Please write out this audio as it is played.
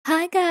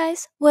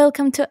guys,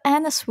 welcome to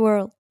Anna's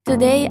world.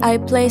 Today I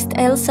placed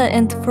Elsa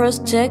and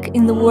first Jack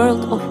in the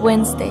world of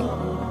Wednesday.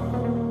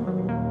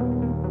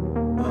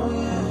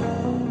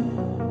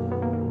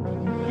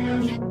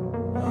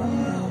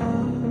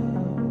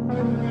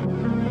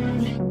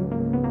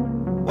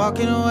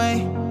 Walking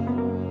away,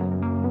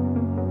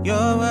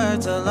 your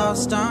words are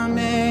lost on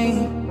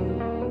me.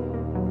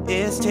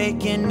 It's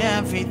taking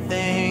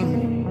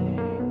everything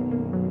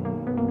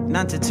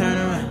not to turn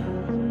around.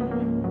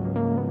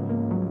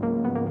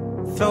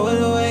 Throw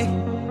it away,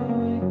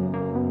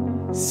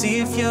 see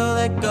if you'll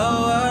let go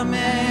of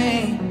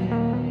me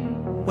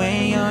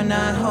when you're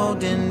not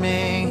holding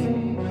me.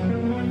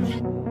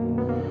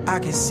 I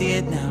can see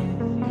it now.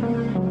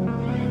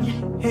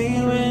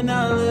 Hey, when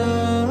I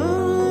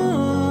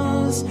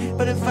lose,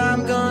 but if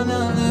I'm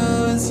gonna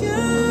lose you,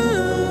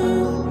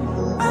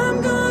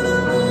 I'm gonna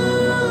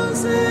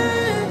lose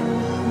it.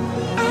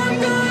 I'm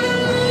gonna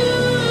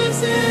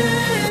lose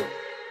it.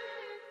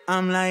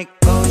 I'm like,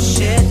 oh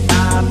shit,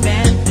 I've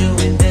been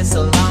doing this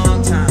a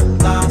long time.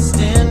 Lost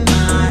in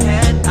my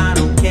head, I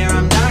don't care,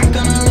 I'm not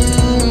gonna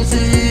lose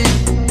it.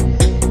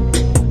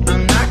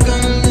 I'm not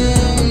gonna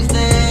lose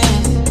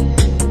this.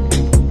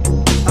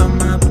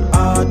 I'm up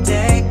all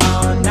day,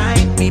 all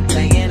night, we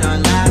playing our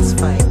last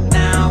fight.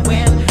 Now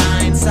in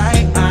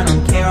hindsight, I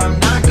don't care, I'm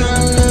not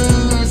gonna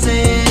lose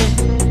it.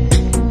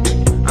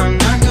 I'm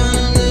not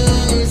gonna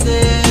lose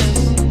this.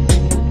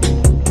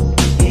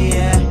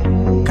 Yeah,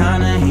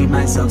 kinda hate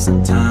myself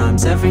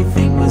sometimes.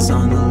 Everything was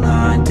on the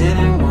line.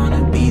 Didn't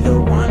wanna be the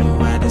one who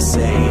had to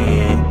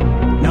say it.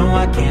 No,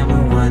 I can't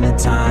rewind the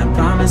time.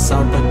 Promise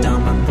I'll put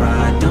down my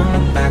pride. Don't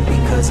look back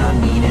because I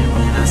mean it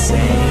when I say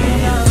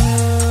it.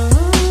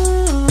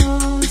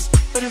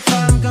 But if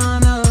I'm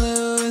gonna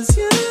lose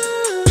you,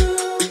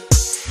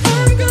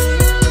 I'm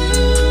gonna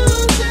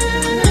lose it.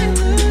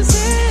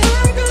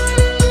 I'm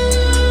gonna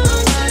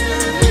lose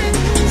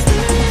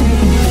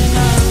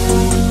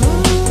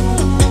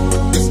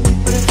it.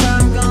 But if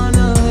I'm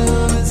gonna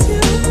lose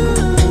you,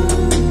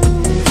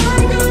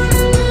 I'm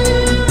gonna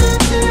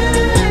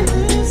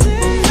lose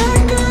it.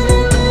 I'm gonna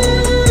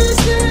lose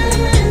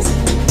this.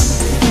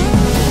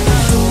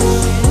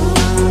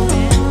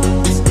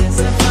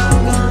 If I'm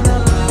gonna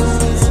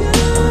lose you,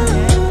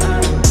 I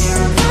don't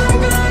care. I'm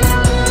gonna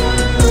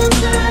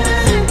lose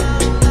it.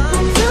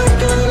 I'm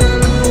gonna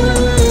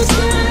lose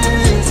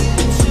this.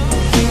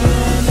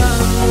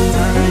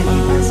 Trying to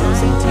keep myself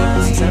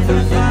sometimes.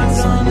 Everything's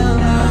on the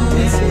line.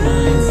 This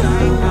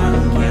hindsight, I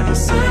don't care to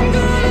say it.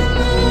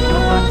 No,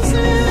 I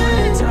can't find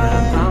the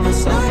time.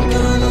 Promise I'm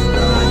gonna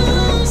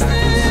lose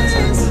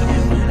this.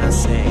 When I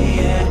say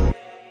it.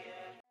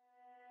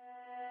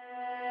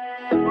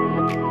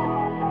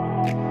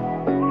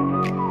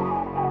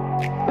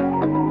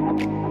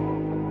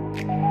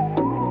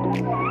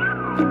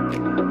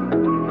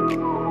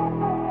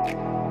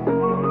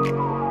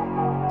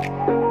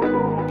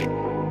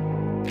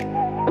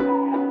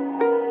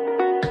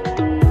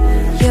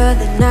 You're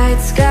the night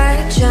sky,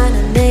 trying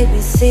to make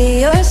me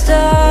see your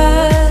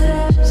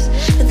stars.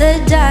 But the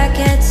dark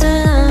gets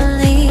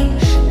lonely.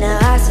 Now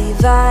I see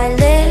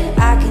violet,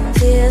 I can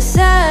feel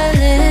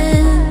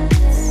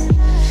silence.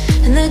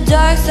 And the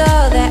dark's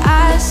all that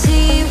I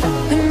see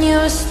when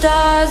your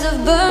stars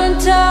have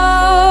burnt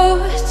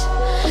out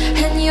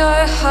and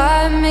your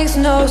heart makes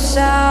no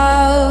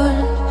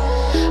sound.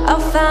 I'll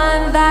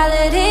find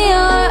violet in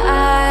your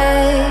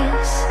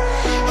eyes.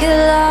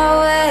 You'll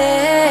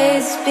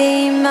always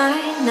be my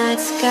night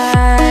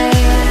sky.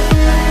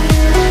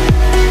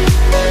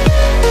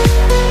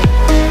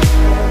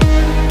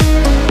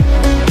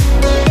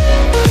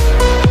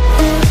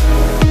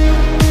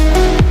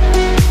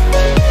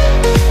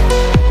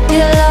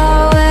 You'll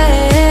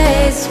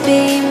always be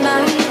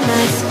my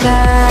night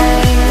sky.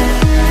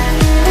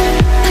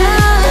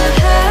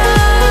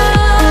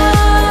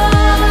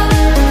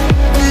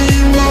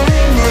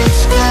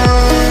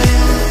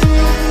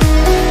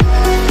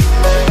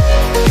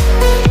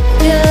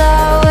 You'll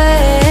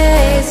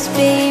always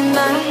be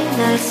my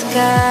night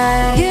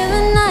sky. You're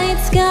the night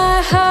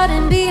sky,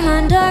 hiding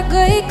behind dark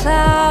gray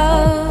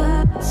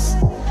clouds.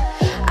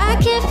 I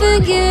can't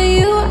figure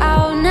you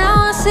out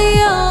now. I see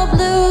your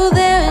blue.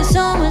 There is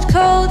so much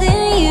cold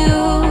in you,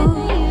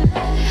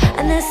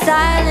 and the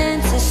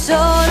silence is so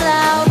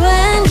loud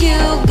when you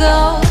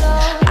go.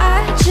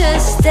 I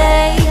just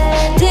stay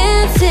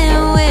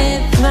dancing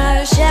with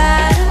my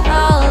shadow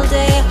all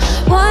day.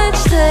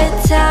 Watch the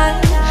time.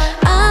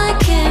 I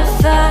can't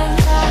find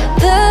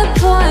the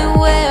point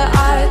where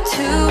our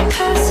two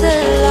paths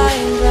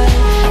align. But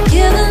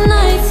you're the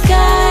night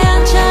sky,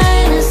 I'm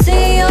trying to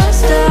see your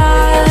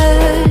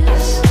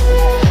stars.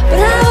 But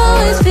I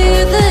always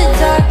fear the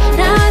dark.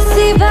 Now I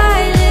see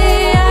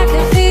violet, I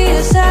can feel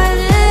your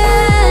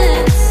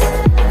silence.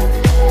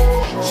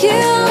 You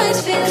always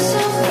feel so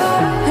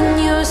far when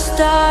your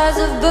stars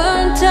have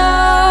burnt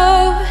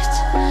out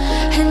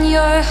and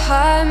your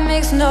heart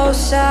makes no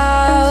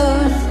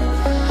sound.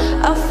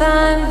 I'll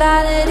find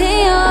violet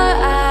in your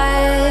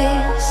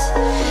eyes.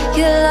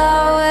 You'll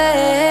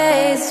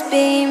always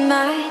be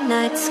my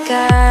night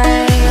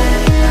sky.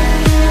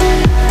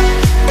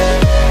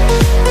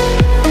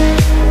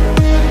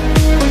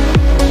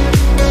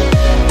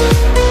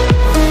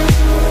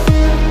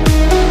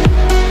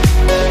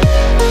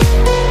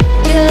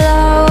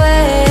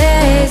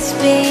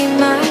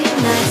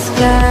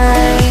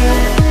 sky.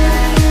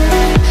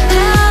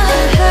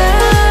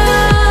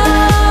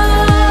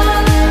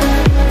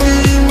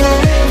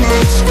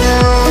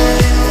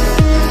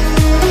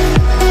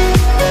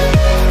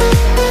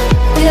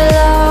 You'll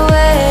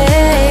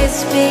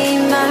always be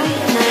my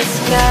night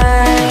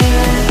sky.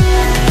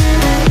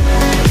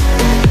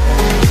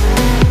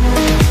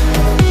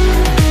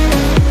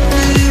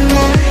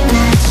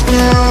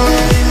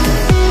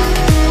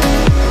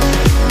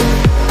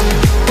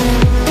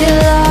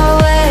 You'll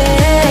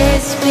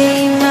always be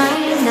my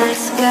night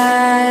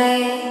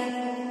sky.